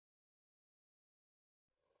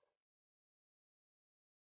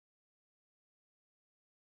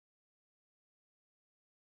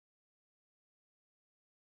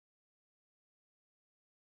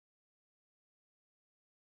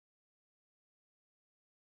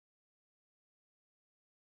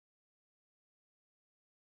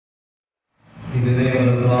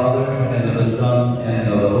and of the Son,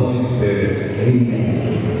 and of the Holy Spirit.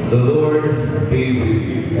 Amen. The Lord be with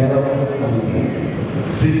you. And also with you.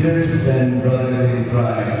 Sisters and brothers in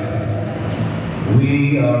Christ,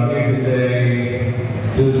 we are here today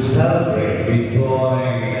to celebrate with joy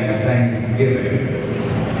and thanksgiving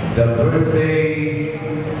the birthday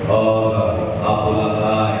of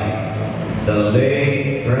Apulakai, the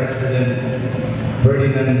late President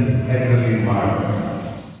Ferdinand Henry Marcos.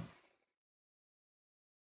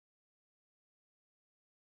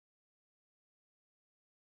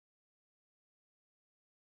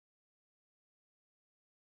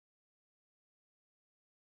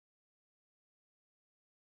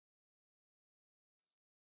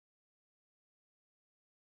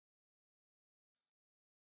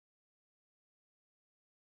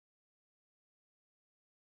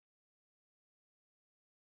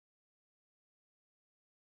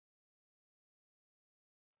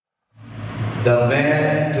 The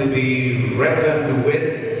man to be reckoned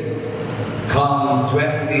with come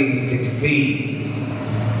 2016,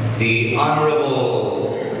 the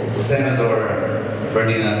Honorable Senator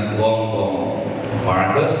Ferdinand Bongbong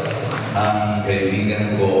Marcos, ang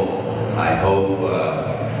kaibigan ko. I hope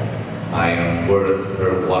I am worth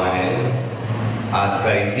her while. At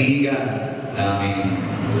kaibigan namin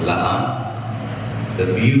lahat,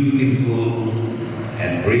 the beautiful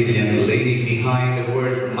and brilliant lady behind the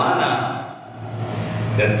word mana,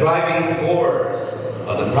 the driving force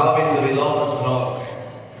of the province of Ilocos Norte,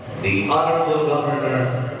 the Honorable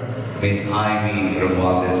Governor, Ms. Amy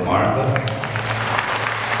Romualdez Marcos,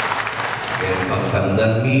 and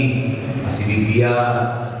pagkandami, asinibia,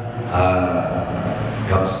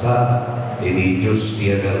 kapsat, ini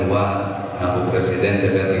Justia Galwan, na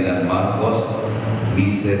Presidente Ferdinand Marcos,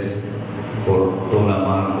 Mrs. Fortuna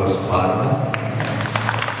Marcos Parma,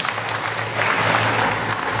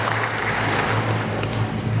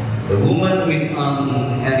 the woman with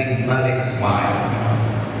an enigmatic smile,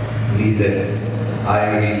 Mrs.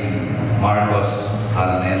 Irene Marcos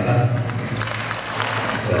Araneta,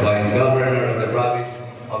 the Vice Governor of the province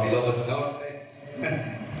of Ilocos Norte,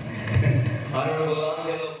 Honorable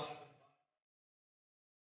Angelo.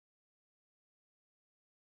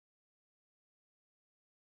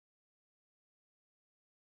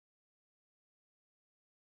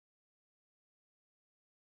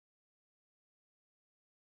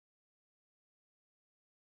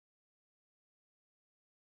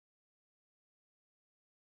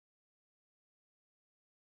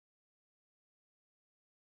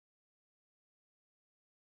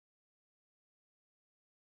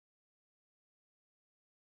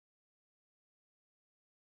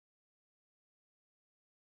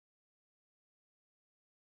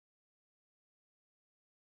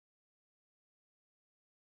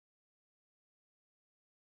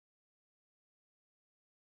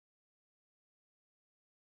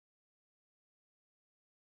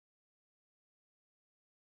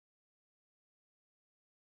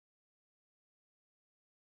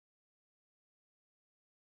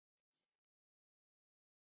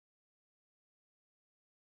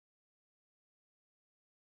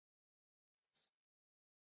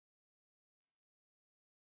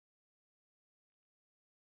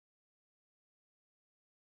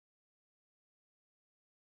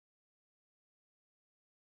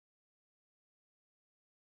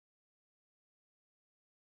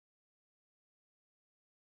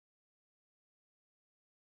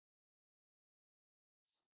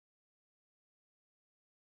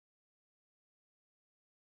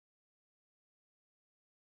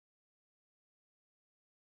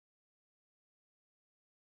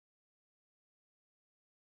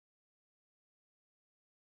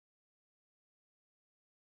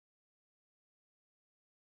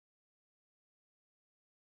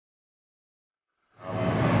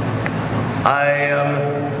 I am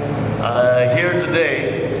here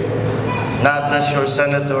today not as your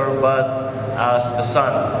senator, but as the son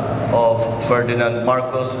of Ferdinand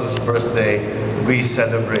Marcos, whose birthday we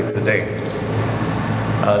celebrate today.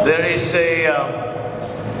 It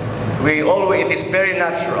is very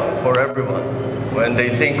natural for everyone when they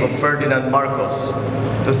think of Ferdinand Marcos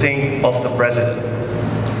to think of the president,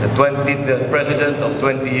 the president of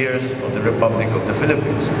 20 years of the Republic of the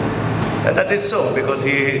Philippines. And that is so because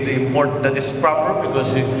that is proper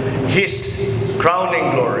because his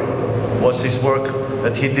crowning glory was his work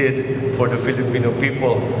that he did for the Filipino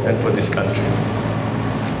people and for this country.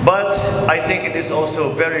 But I think it is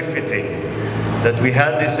also very fitting that we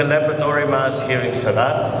had this celebratory mass here in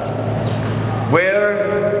Sarrat,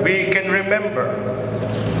 where we can remember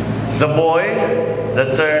the boy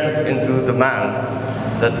that turned into the man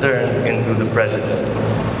that turned into the president.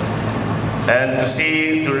 and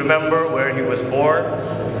to remember where he was born,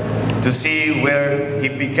 to see where he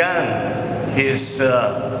began his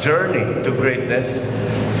journey to greatness,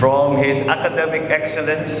 from his academic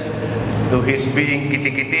excellence to his being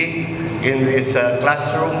kiti-kiti in his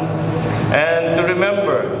classroom, and to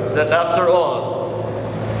remember that after all,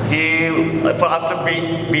 after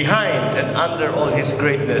being behind and under all his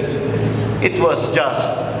greatness, it was just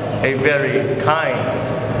a very kind,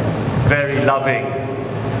 very loving,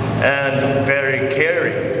 and very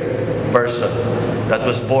caring person that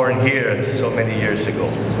was born here so many years ago.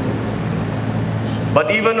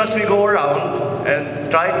 But even as we go around and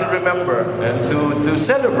try to remember and to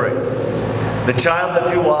celebrate the child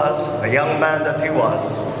that he was, the young man that he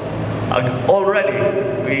was, already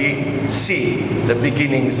we see the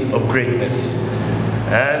beginnings of greatness.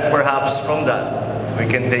 And perhaps from that, we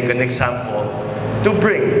can take an example to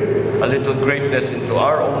bring a little greatness into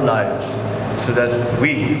our own lives so that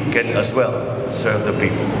we can as well serve the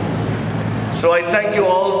people. So I thank you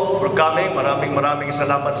all for coming. Maraming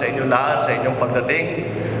salamat sa inyo lahat, sa inyong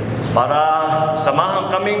pagdating, para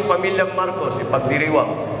samahan kaming pamilyang Marcos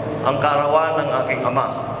ipagdiriwang ang kaarawan ng aking ama.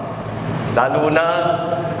 Lalo na,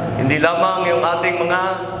 hindi lamang yung ating mga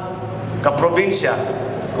kaprobinsya,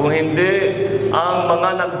 kung hindi ang mga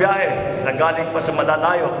nagbiyahe na galing pa sa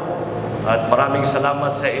malalayo. At maraming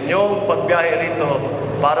salamat sa inyong pagbiyahe rito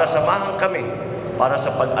para samahan kami para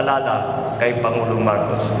sa pag-alala kay Pangulong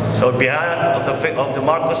Marcos. So on behalf of the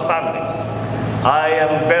Marcos family, I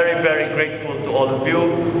am very, very grateful to all of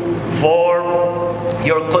you for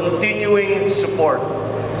your continuing support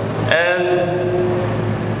and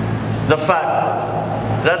the fact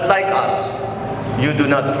that, like us, you do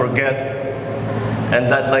not forget,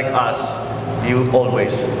 and that, like us, you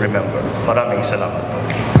always remember. Maraming salamat.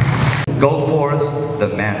 Go forth,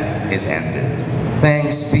 the Mass is ended.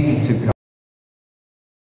 Thanks be to God.